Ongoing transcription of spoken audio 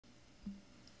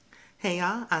Hey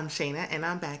y'all, I'm Shayna and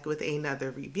I'm back with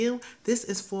another review. This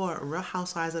is for Real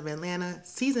Housewives of Atlanta,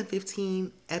 Season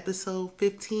 15, Episode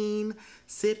 15,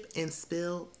 Sip and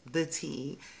Spill the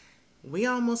Tea. We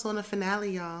almost on the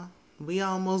finale, y'all. We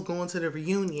almost going to the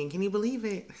reunion. Can you believe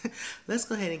it? Let's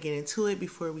go ahead and get into it.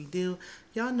 Before we do,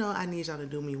 y'all know I need y'all to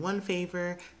do me one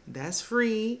favor. That's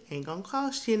free. Ain't gonna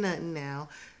cost you nothing now.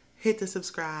 Hit the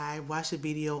subscribe, watch the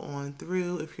video on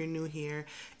through if you're new here.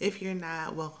 If you're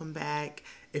not, welcome back.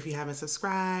 If you haven't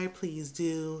subscribed, please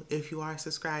do. If you are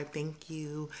subscribed, thank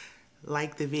you.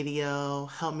 Like the video,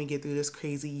 help me get through this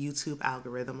crazy YouTube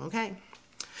algorithm, okay?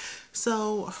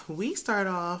 So we start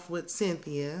off with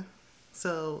Cynthia.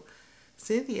 So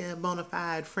Cynthia, bona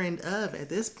fide friend of at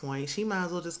this point, she might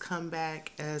as well just come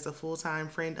back as a full-time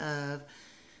friend of,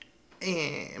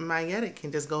 and Mayetta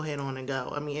can just go ahead on and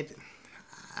go.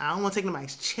 I don't want to take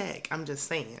nobody's check. I'm just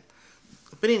saying.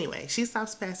 But anyway, she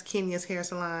stops past Kenya's hair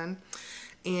salon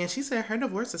and she said her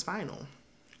divorce is final.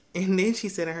 And then she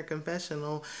said in her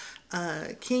confessional,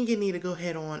 Kenya need to go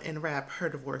ahead on and wrap her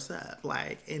divorce up.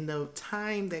 Like, in the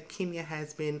time that Kenya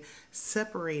has been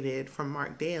separated from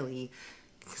Mark Daly,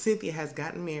 Cynthia has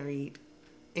gotten married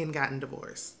and gotten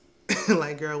divorced.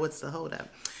 Like, girl, what's the holdup?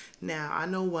 Now, I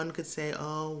know one could say,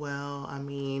 oh, well,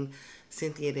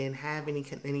 Cynthia didn't have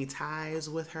any ties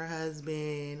with her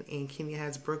husband, and Kenya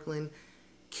has Brooklyn.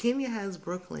 Kenya has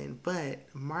Brooklyn, but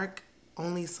Mark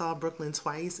only saw Brooklyn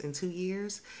twice in 2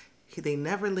 years. They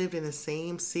never lived in the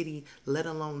same city, let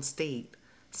alone state.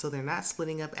 So they're not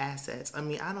splitting up assets. I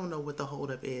don't know what the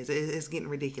holdup is. It's getting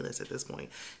ridiculous at this point.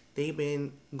 They've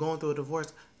been going through a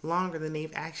divorce longer than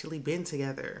they've actually been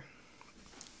together.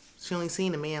 She only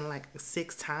seen a man like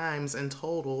 6 times in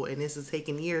total, and this is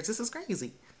taking years. This is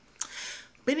crazy.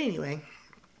 But anyway,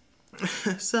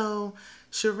 so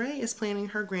Sheree is planning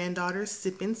her granddaughter's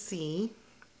sip and see.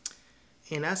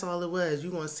 And that's all it was.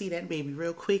 You're going to see that baby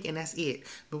real quick, and that's it.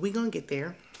 But we're going to get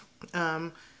there.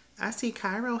 I see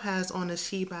Cairo has on a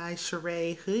She by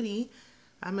Sheree hoodie.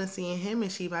 I've been seeing him in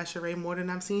She by Sheree more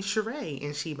than I've seen Sheree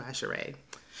in She by Sheree.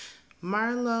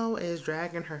 Marlo is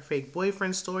dragging her fake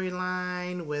boyfriend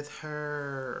storyline with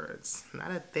her, it's not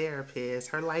a therapist,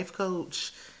 her life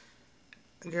coach.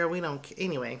 Girl, we don't,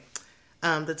 anyway.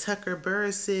 The Tucker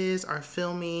Burris's are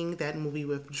filming that movie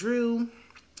with Drew.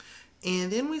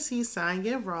 And then we see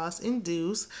Sonya, Ross, and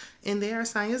Deuce, and they are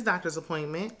Sonya's doctor's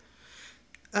appointment.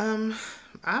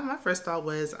 My first thought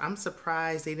was, I'm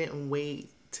surprised they didn't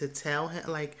wait to tell him.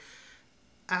 Like,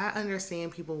 I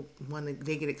understand people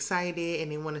they get excited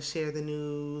and they want to share the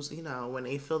news, when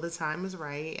they feel the time is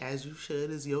right, as you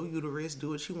should, as your uterus, do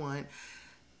what you want.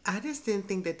 I just didn't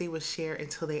think that they would share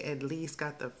until they at least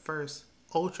got the first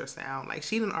ultrasound. Like,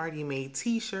 she done already made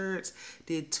t-shirts,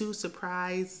 did 2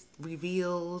 surprise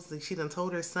reveals. Like, she done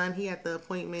told her son he had the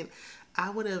appointment. I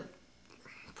would have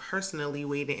personally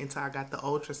waited until I got the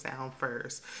ultrasound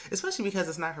first, especially because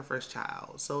it's not her first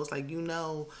child. So it's like,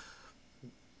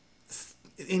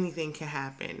 anything can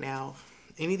happen. Now,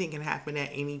 anything can happen at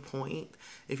any point.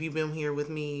 If you've been here with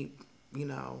me,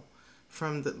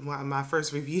 from my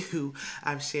first review,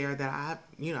 I've shared that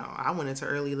I went into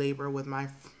early labor with my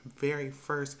very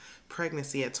first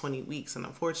pregnancy at 20 weeks. And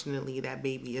unfortunately, that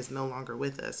baby is no longer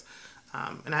with us.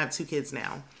 And I have 2 kids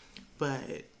now.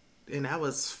 And that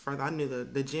was I knew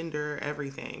the gender,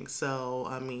 everything. So,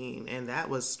 and that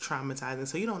was traumatizing.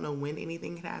 So you don't know when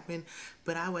anything can happen.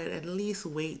 But I would at least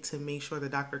wait to make sure the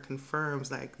doctor confirms,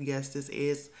 like, yes, this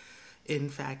is in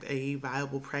fact a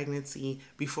viable pregnancy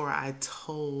before I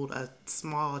told a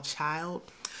small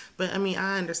child. But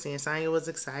I understand. Sonya was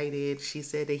excited. She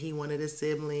said that he wanted a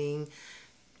sibling.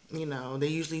 They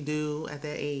usually do at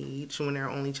that age when they're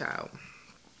only child.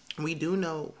 We do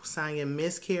know Sonya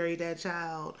miscarried that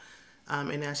child,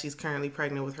 and now she's currently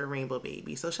pregnant with her rainbow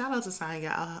baby. So shout out to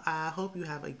Sonya. I hope you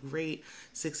have a great,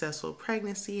 successful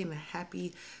pregnancy and a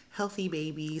happy, healthy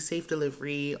baby, safe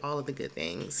delivery, all of the good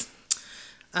things.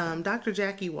 Dr.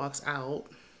 Jackie walks out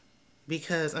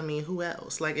because, who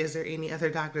else? Like, is there any other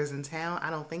doctors in town? I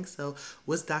don't think so.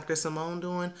 What's Dr. Simone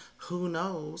doing? Who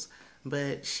knows?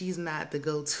 But she's not the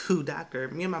go-to doctor.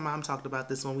 Me and my mom talked about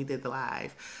this when we did the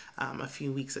live a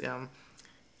few weeks ago.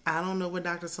 I don't know what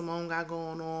Dr. Simone got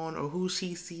going on or who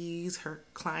she sees. Her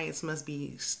clients must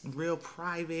be real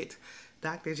private.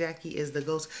 Dr. Jackie is the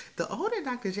ghost. The older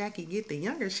Dr. Jackie get, the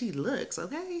younger she looks,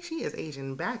 okay? She is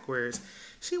aging backwards.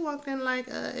 She walked in like,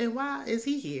 and why is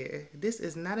he here? This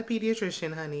is not a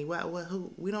pediatrician, honey.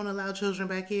 Who? We don't allow children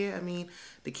back here?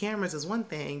 The cameras is one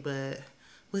thing, but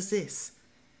what's this?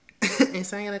 And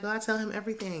saying like, oh, I tell him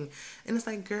everything. And it's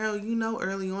like, girl,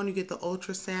 early on you get the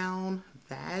ultrasound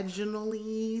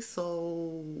vaginally,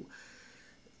 so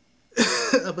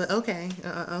But okay,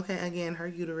 okay. Again, her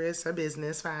uterus, her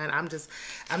business, fine. I'm just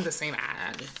saying.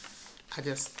 I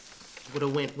just would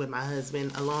have went with my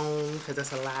husband alone because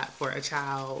that's a lot for a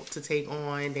child to take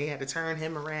on. They had to turn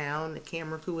him around. The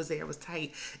camera crew was there. It was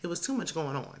tight. It was too much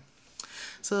going on.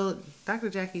 So Dr.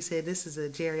 Jackie said this is a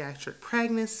geriatric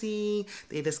pregnancy.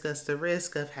 They discussed the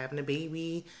risk of having a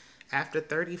baby after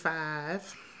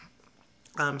 35.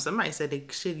 Somebody said they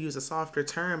should use a softer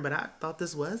term, but I thought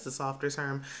this was a softer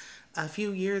term. A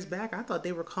few years back, I thought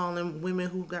they were calling women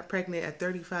who got pregnant at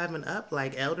 35 and up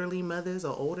like elderly mothers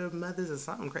or older mothers or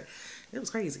something. It was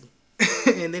crazy.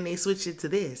 And then they switched it to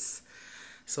this.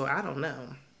 So I don't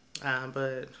know.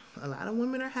 But a lot of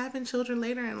women are having children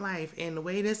later in life. And the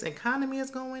way this economy is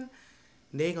going,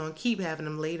 they're going to keep having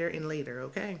them later and later,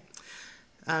 okay?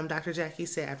 Dr. Jackie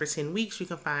said after 10 weeks, you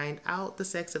can find out the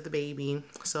sex of the baby.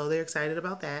 So they're excited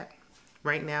about that.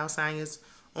 Right now, Sonya's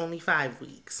only 5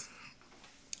 weeks.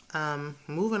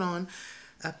 Moving on.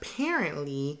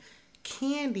 Apparently,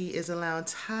 Kandi is allowing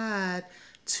Todd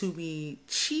to be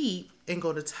cheap and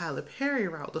go the Tyler Perry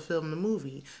route to film the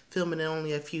movie, filming in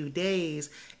only a few days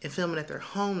and filming at their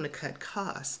home to cut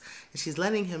costs. And she's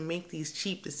letting him make these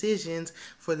cheap decisions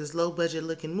for this low budget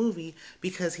looking movie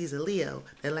because he's a Leo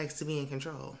that likes to be in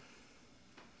control.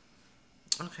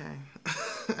 Okay.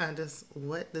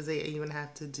 What does it even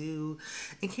have to do?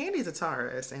 And Kandi's a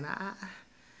Taurus, and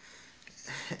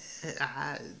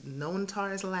I known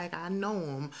Taurus like I know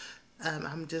them.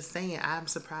 I'm just saying, I'm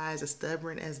surprised, as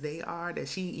stubborn as they are, that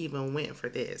she even went for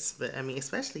this. But I mean,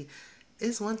 especially,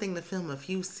 it's one thing to film a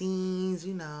few scenes,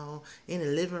 you know, in the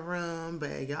living room,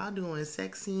 but y'all doing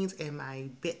sex scenes in my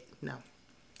bed.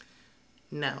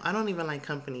 No, I don't even like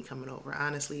company coming over.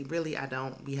 Honestly, really, I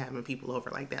don't be having people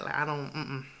over like that. Like, I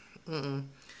don't,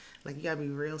 Like, you gotta be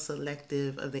real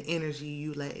selective of the energy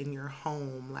you let in your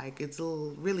home. Like, it's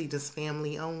really just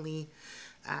family only.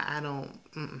 I don't,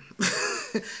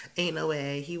 ain't no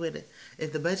way he would,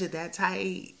 if the budget that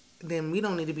tight, then we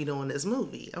don't need to be doing this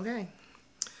movie, okay?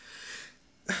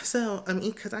 So, I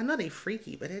mean, because I know they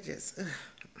freaky, but it just,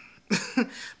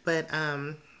 but,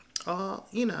 all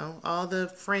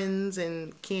the friends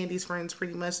and Kandi's friends,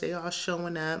 pretty much, they all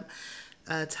showing up.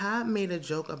 Todd made a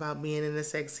joke about being in a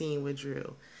sex scene with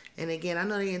Drew. And again, I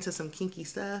know they into some kinky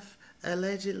stuff,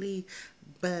 allegedly,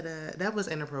 but that was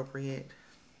inappropriate.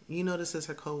 You know, this is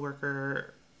her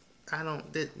coworker.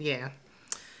 Yeah.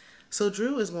 So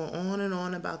Drew is going on and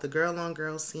on about the girl on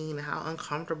girl scene and how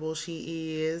uncomfortable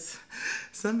she is.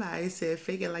 Somebody said,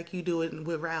 fake it like you do it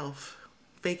with Ralph.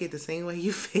 Fake it the same way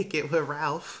you fake it with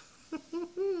Ralph.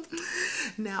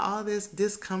 Now, all this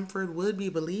discomfort would be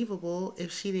believable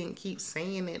if she didn't keep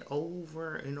saying it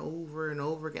over and over and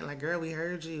over again. Like, girl, we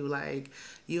heard you. Like,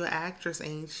 you an actress,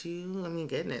 ain't you? I mean,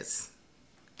 goodness.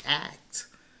 Act.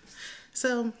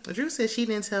 So, Drew said she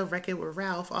didn't tell Wreck-It with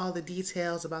Ralph all the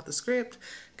details about the script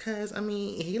because, I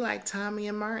mean, he liked Tommy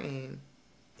and Martin.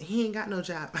 He ain't got no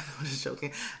job. I'm just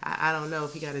joking. I don't know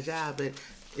if he got a job, but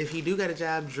if he do got a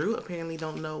job, Drew apparently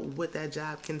don't know what that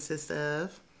job consists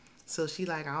of. So she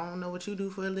like, I don't know what you do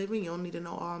for a living. You don't need to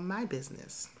know all my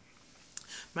business.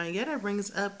 Marietta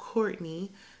brings up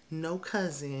Courtney, no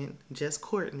cousin, just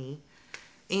Courtney.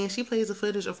 And she plays the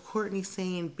footage of Courtney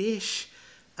saying bish,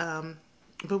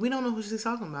 but we don't know who she's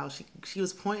talking about. She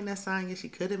was pointing at Sonya. She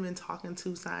could have been talking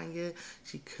to Sonya.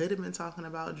 She could have been talking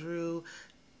about Drew.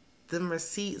 The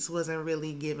receipts wasn't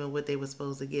really giving what they were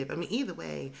supposed to give. I mean, either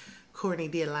way, Courtney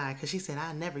did lie because she said,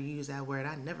 I never use that word.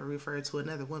 I never referred to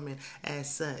another woman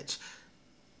as such.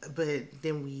 But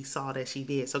then we saw that she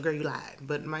did. So, girl, you lied.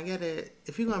 But Marietta,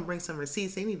 if you're going to bring some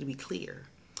receipts, they need to be clear.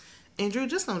 And Drew,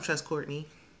 just don't trust Courtney.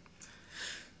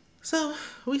 So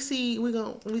we see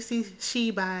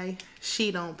she buy,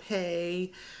 she don't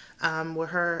pay. With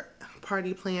her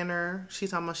party planner,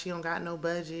 she's talking about she don't got no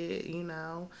budget. You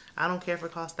know, I don't care if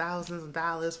it costs thousands of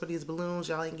dollars for these balloons.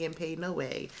 Y'all ain't getting paid no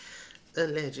way,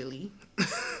 allegedly.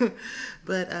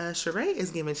 But Sheree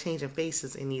is giving changing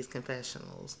faces in these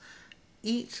confessionals.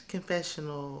 Each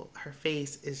confessional, her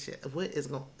face is just, what is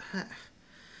going.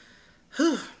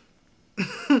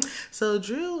 So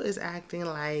Drew is acting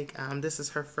like this is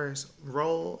her first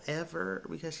role ever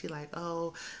because she like,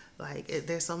 oh, like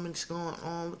there's so much going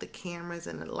on with the cameras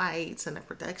and the lights and the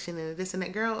production and this and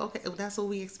that. Girl, okay, that's what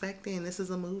we expecting. This is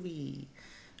a movie.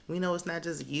 We know it's not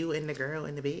just you and the girl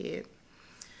in the bed.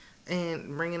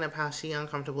 And bringing up how she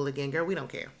uncomfortable again. Girl, we don't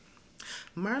care.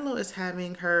 Marlo is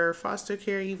having her foster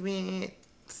care event.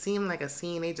 Seemed like a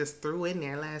scene they just threw in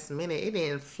there last minute. It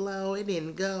didn't flow. It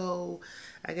didn't go.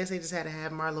 I guess they just had to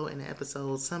have Marlo in the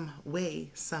episode some way,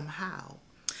 somehow.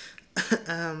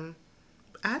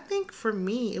 I think for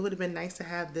me, it would have been nice to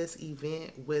have this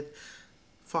event with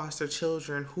foster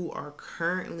children who are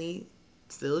currently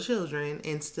still children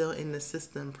and still in the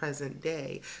system present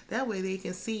day. That way they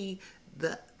can see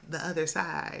the other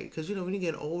side. Because, you know, when you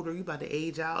get older, you about to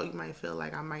age out, you might feel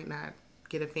like I might not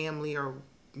get a family or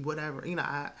whatever. You know,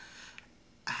 I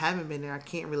haven't been there. I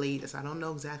can't relate, so I don't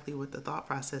know exactly what the thought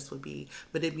process would be.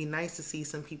 But it'd be nice to see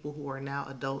some people who are now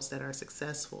adults that are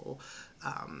successful,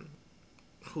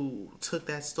 who took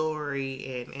that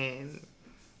story and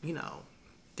you know,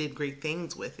 did great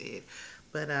things with it.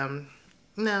 But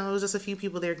no, it was just a few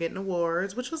people there getting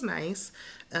awards, which was nice.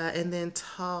 And then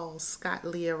tall Scott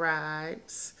Lee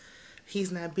arrives.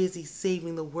 He's not busy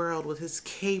saving the world with his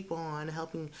cape on,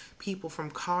 helping people from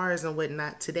cars and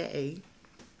whatnot today.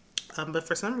 But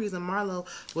for some reason, Marlo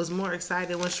was more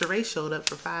excited when Sheree showed up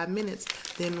for 5 minutes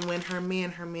than when her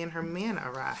man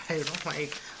arrived. I'm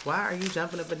like, why are you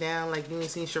jumping up and down like you ain't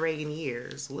seen Sheree in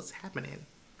years? What's happening?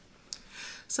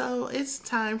 So it's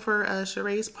time for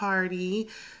Sheree's party.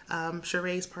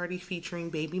 Sheree's party featuring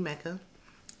Baby Mecca.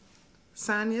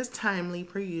 Sonya's timely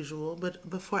per usual, but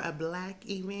before a black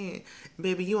event,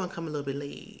 baby, you want to come a little bit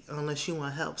late unless you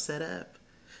want help set up.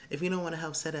 If you don't want to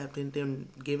help set up, then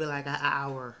give it like an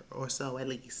hour or so at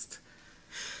least.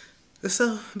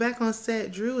 So back on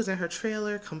set, Drew is in her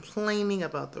trailer complaining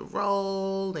about the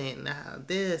role and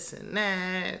this and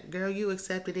that. Girl, you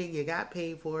accepted it. You got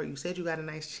paid for it. You said you got a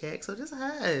nice check. So just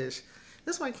hush.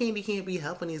 That's why Kandi can't be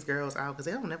helping these girls out because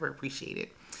they don't ever appreciate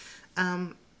it.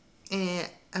 And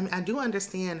I mean, I do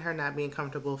understand her not being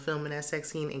comfortable filming that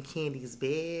sex scene in Kandi's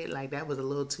bed. Like, that was a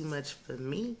little too much for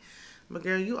me. But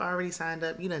girl, you already signed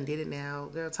up. You done did it now.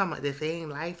 Girl, talking about if it ain't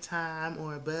Lifetime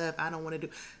or above, I don't want to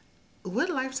do. What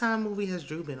Lifetime movie has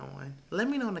Drew been on? Let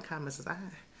me know in the comments.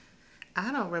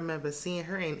 I don't remember seeing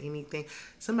her in anything.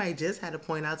 Somebody just had to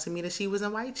point out to me that she was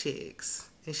in White Chicks.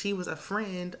 And she was a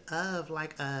friend of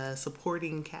like a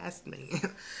supporting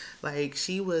castmate. Like,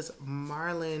 she was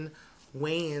Marlon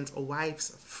Wayans' wife's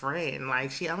friend.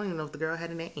 Like, I don't even know if the girl had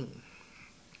a name.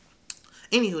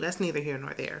 Anywho, that's neither here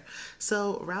nor there.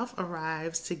 So Ralph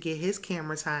arrives to get his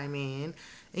camera time in,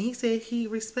 and he said he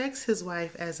respects his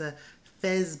wife as a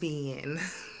thespian.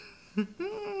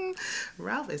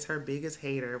 Ralph is her biggest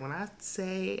hater. When I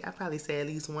probably say at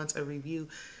least once a review,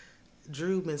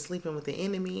 Drew been sleeping with the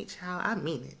enemy, child, I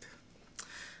mean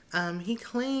it. He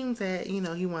claims that, you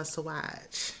know, he wants to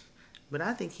watch. But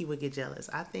I think he would get jealous.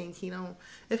 I think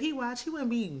if he watched, he wouldn't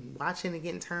be watching and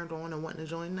getting turned on and wanting to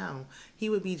join. No, he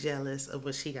would be jealous of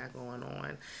what she got going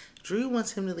on. Drew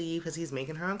wants him to leave because he's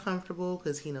making her uncomfortable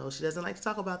because he knows she doesn't like to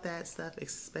talk about that stuff,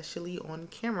 especially on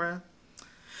camera.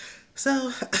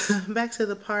 So back to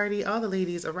the party. All the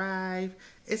ladies arrive.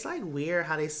 It's like weird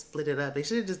how they split it up. They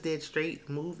should have just did straight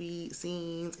movie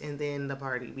scenes and then the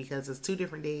party because it's 2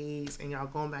 different days and y'all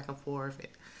going back and forth.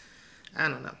 I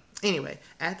don't know. Anyway,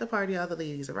 at the party, all the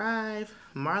ladies arrive.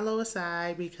 Marlo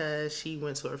aside because she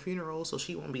went to her funeral, so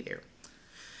she won't be there.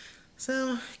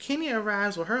 So Kenya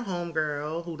arrives with her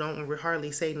homegirl, who don't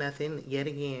hardly say nothing yet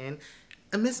again.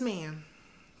 Miss Man.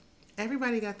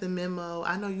 Everybody got the memo.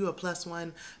 I know you a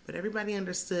 +1, but everybody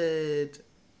understood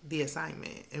the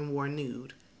assignment and wore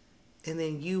nude. And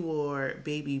then you wore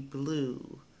baby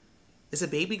blue. It's a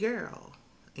baby girl,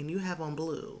 and you have on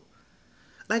blue.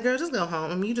 Like, girl, just go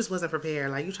home. I mean, you just wasn't prepared.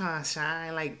 Like, you trying to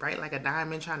shine, like, bright like a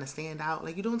diamond, trying to stand out.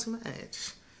 Like, you're doing too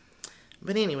much.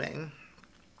 But anyway,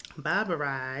 Bob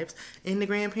arrives, and the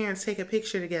grandparents take a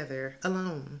picture together,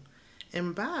 alone.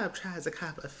 And Bob tries to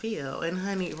cop a feel, and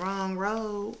honey, wrong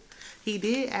road. He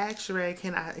did ask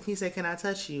Sheree, he said, can I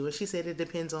touch you? And she said, it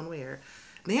depends on where.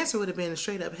 The answer would have been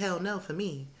straight up hell no for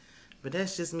me. But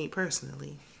that's just me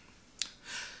personally.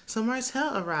 So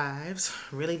Martell arrives.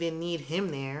 Really didn't need him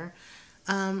there.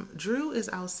 Drew is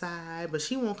outside, but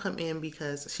she won't come in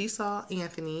because she saw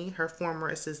Anthony, her former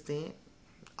assistant,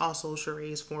 also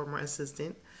Sheree's former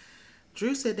assistant.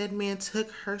 Drew said that man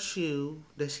took her shoe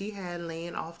that she had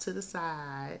laying off to the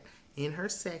side in her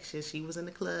section. She was in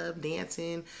the club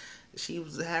dancing. She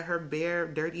had her bare,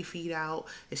 dirty feet out,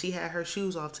 and she had her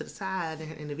shoes off to the side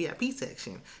in the VIP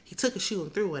section. He took a shoe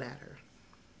and threw it at her.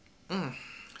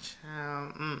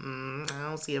 Child, I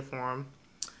don't see it for him.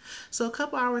 So a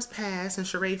couple hours pass, and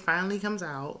Sheree finally comes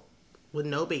out with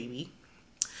no baby.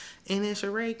 And then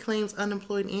Sheree claims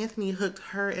unemployed Anthony hooked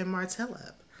her and Martell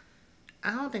up.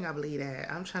 I don't think I believe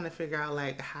that. I'm trying to figure out,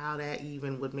 like, how that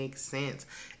even would make sense.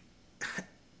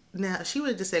 Now, she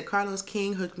would have just said, Carlos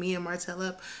King hooked me and Martell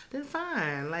up. Then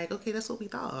fine. Like, okay, that's what we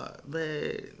thought.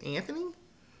 But Anthony?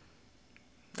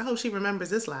 I hope she remembers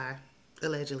this lie.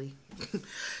 Allegedly.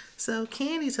 So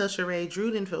Kandi tells Sheree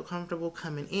Drew didn't feel comfortable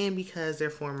coming in because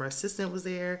their former assistant was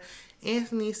there.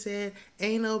 Anthony said,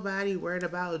 ain't nobody worried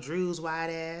about Drew's white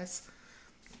ass.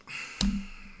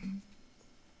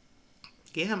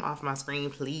 Get him off my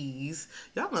screen, please.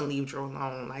 Y'all gonna leave Drew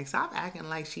alone. Like, stop acting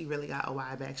like she really got a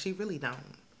wide back. She really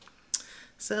don't.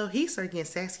 So he started getting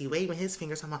sassy, waving his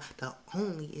fingers, talking about the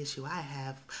only issue I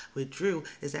have with Drew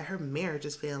is that her marriage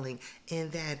is failing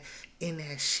and that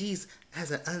she's has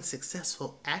an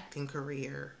unsuccessful acting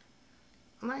career.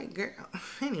 I'm like, girl,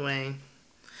 anyway.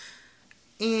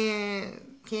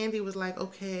 And Kandi was like,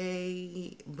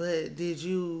 okay, but did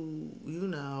you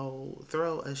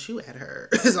throw a shoe at her?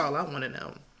 Is all I want to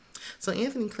know. So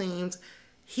Anthony claims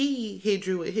he hit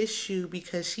Drew with his shoe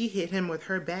because she hit him with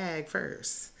her bag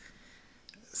first.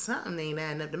 Something ain't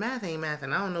adding up. The math ain't math,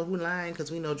 and I don't know who lying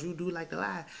because we know Drew do like to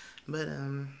lie. But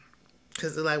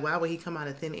because like, why would he come out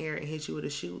of thin air and hit you with a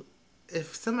shoe?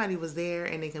 If somebody was there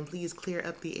and they can please clear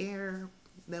up the air,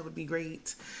 that would be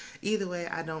great. Either way,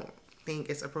 I don't think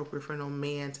it's appropriate for no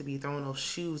man to be throwing those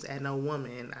shoes at no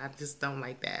woman. I just don't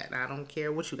like that. I don't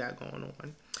care what you got going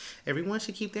on. Everyone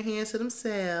should keep their hands to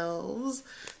themselves.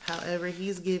 However,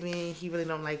 he really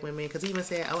don't like women because he even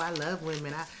said, oh, I love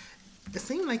women. It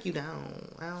seemed like you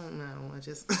don't. I don't know.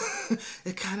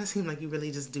 It kind of seemed like you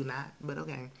really just do not. But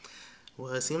okay.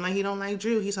 Well, it seemed like he don't like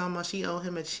Drew. He's talking about she owed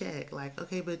him a check. Like,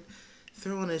 okay, but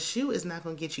throwing a shoe is not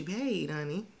going to get you paid,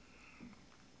 honey.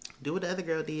 Do what the other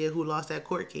girl did who lost that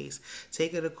court case.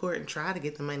 Take her to court and try to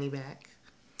get the money back.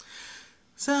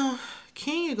 So,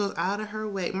 Kenya goes out of her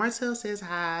way. Marcel says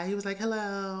hi. He was like,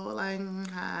 hello. Like,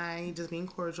 hi. Just being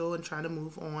cordial and trying to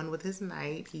move on with his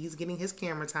night. He's getting his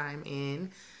camera time in.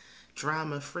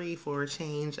 Drama free for a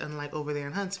change, unlike over there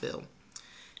in Huntsville.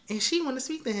 And she wanted to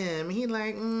speak to him. And he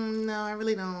like, no, I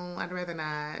really don't. I'd rather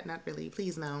not. Not really.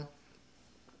 Please, no.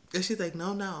 And she's like,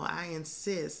 no, I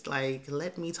insist. Like,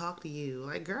 let me talk to you.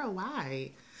 Like, girl,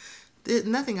 why?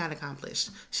 Nothing got accomplished.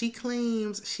 She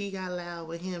claims she got loud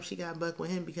with him. She got buck with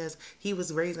him because he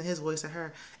was raising his voice at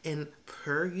her. And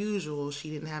per usual, she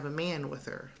didn't have a man with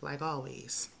her, like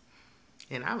always.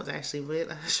 And I was actually with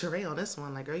Sheree on this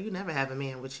one. Like, girl, you never have a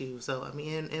man with you. So, I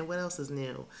mean, and what else is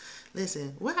new?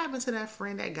 Listen, what happened to that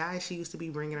friend, that guy she used to be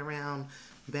bringing around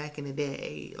back in the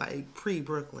day, like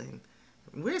pre-Brooklyn?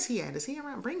 Where's he at? Is he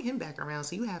around? Bring him back around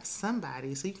so you have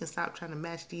somebody so you can stop trying to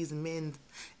match these men's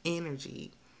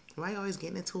energy. Why you always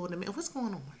getting into it? What's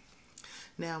going on?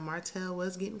 Now, Martell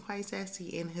was getting quite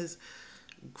sassy and his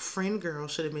friend girl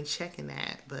should have been checking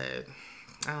that, but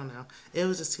I don't know. It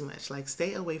was just too much. Like,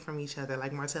 stay away from each other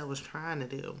like Martell was trying to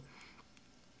do.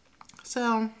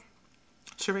 So,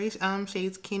 Sheree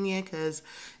shades Kenya because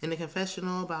in the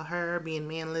confessional about her being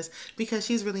manless because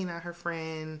she's really not her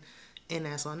friend, and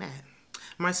that's on that.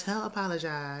 Martell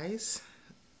apologized,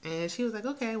 and she was like,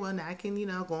 okay, well, now I can,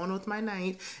 go on with my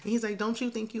night. And he's like, don't you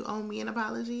think you owe me an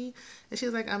apology? And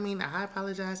she's like, I mean, I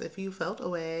apologize if you felt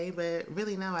away, but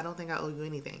really, no, I don't think I owe you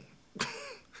anything.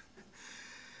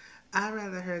 I'd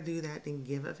rather her do that than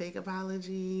give a fake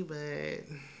apology, but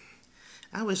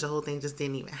I wish the whole thing just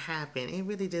didn't even happen. It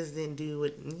really just didn't do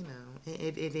it,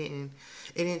 it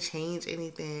didn't change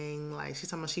anything. Like, she's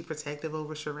talking about she protective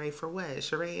over Sheree for what?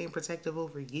 Sheree ain't protective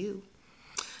over you.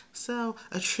 So,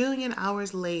 1 trillion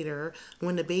hours later,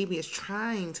 when the baby is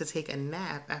trying to take a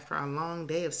nap after a long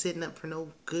day of sitting up for no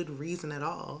good reason at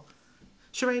all,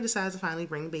 Sheree decides to finally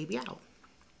bring the baby out.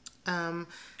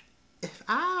 If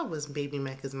I was Baby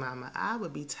Mecca's mama, I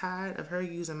would be tired of her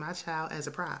using my child as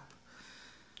a prop.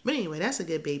 But anyway, that's a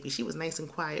good baby. She was nice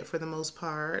and quiet for the most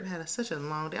part. Had such a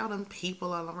long day. All them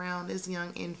people all around this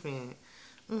young infant.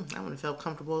 I wouldn't have felt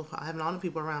comfortable having all the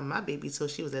people around my baby till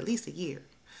she was at least a year.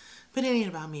 But it ain't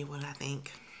about me, what I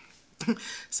think.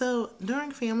 So,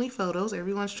 during family photos,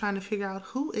 everyone's trying to figure out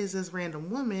who is this random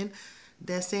woman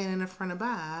that's standing in front of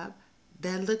Bob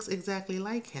that looks exactly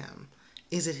like him.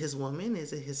 Is it his woman?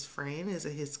 Is it his friend? Is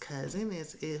it his cousin?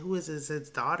 Who is his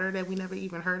daughter that we never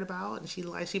even heard about? And she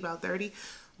about 30.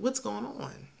 What's going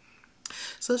on?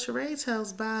 So Sheree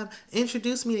tells Bob,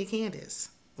 introduce me to Candace.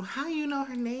 Well, how you know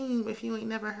her name if you ain't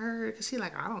never heard? Because she's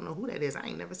like, I don't know who that is. I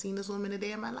ain't never seen this woman a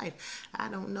day in my life. I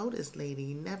don't know this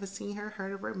lady. Never seen her,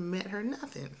 heard of her, met her,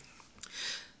 nothing.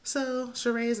 So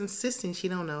Sheree is insisting she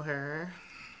don't know her.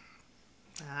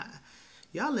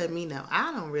 Y'all let me know.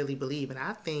 I don't really believe it.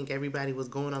 I think everybody was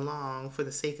going along for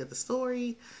the sake of the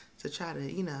story to try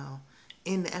to,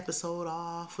 end the episode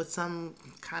off with some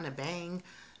kind of bang.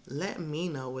 Let me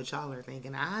know what y'all are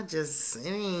thinking. It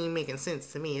ain't making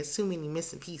sense to me. It's too many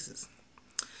missing pieces.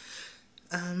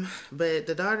 But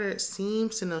the daughter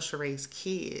seems to know Sheree's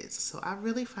kids, so I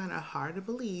really find it hard to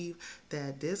believe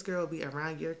that this girl be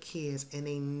around your kids and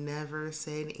they never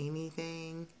said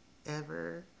anything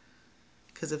ever.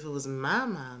 Because if it was my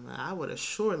mama, I would have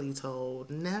surely told.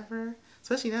 Never.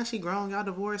 Especially now she grown, y'all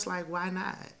divorced. Like, why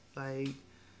not? Like,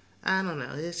 I don't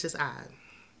know. It's just odd.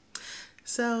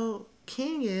 So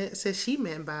Kenya says she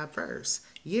met Bob first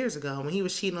years ago when he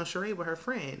was cheating on Sheree with her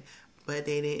friend, but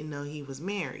they didn't know he was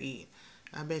married.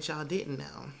 I bet y'all didn't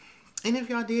know. And if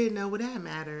y'all did know, would that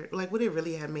matter? Like, would it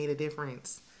really have made a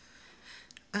difference?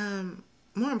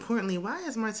 More importantly, why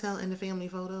is Martell in the family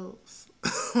photos?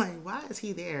 Like, why is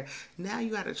he there? Now you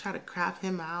got to try to crop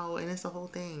him out, and it's the whole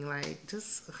thing. Like,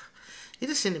 just he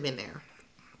just shouldn't have been there.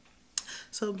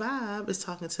 So Bob is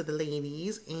talking to the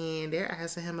ladies, and they're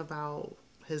asking him about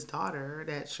his daughter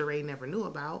that Sheree never knew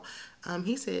about.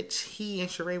 He said he and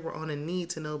Sheree were on a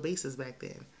need-to-know basis back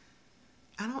then.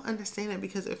 I don't understand it,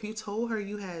 because if you told her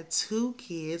you had 2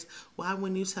 kids, why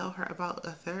wouldn't you tell her about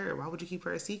a third? Why would you keep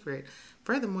her a secret?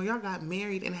 Furthermore, y'all got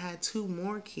married and had 2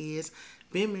 more kids,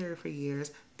 been married for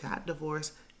years, got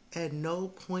divorced. At no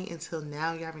point until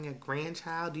now you're having a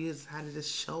grandchild, you decided to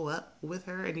just show up with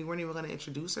her and you weren't even going to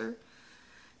introduce her?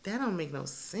 That don't make no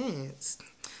sense.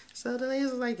 So the lady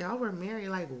was like, y'all were married,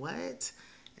 like what?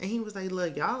 And he was like,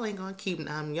 look, y'all ain't gonna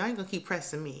keep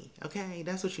pressing me, okay?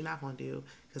 That's what you're not gonna do.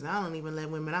 Because I don't even let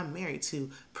women I'm married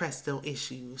to press their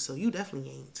issues. So you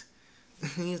definitely ain't.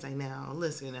 And he was like, now,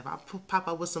 listen, if I pop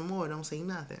up with some more, don't say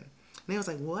nothing. And they was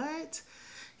like, what?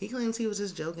 He claims he was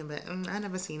just joking, but I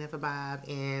never seen it for Bob.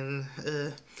 And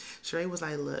Sheree was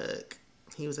like, look,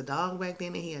 he was a dog back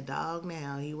then and he a dog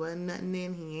now. He wasn't nothing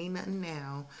then, he ain't nothing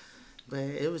now. But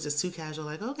it was just too casual,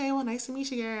 like, okay, well, nice to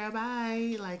meet you, girl,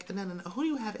 bye. Like, no. Who do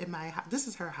you have in my house? This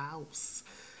is her house.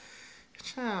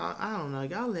 Child, I don't know.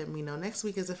 Y'all let me know. Next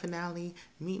week is the finale.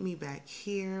 Meet me back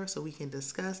here so we can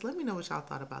discuss. Let me know what y'all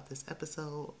thought about this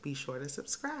episode. Be sure to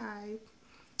subscribe.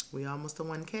 We almost to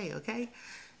 1K, okay?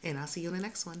 And I'll see you in the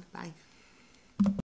next one. Bye.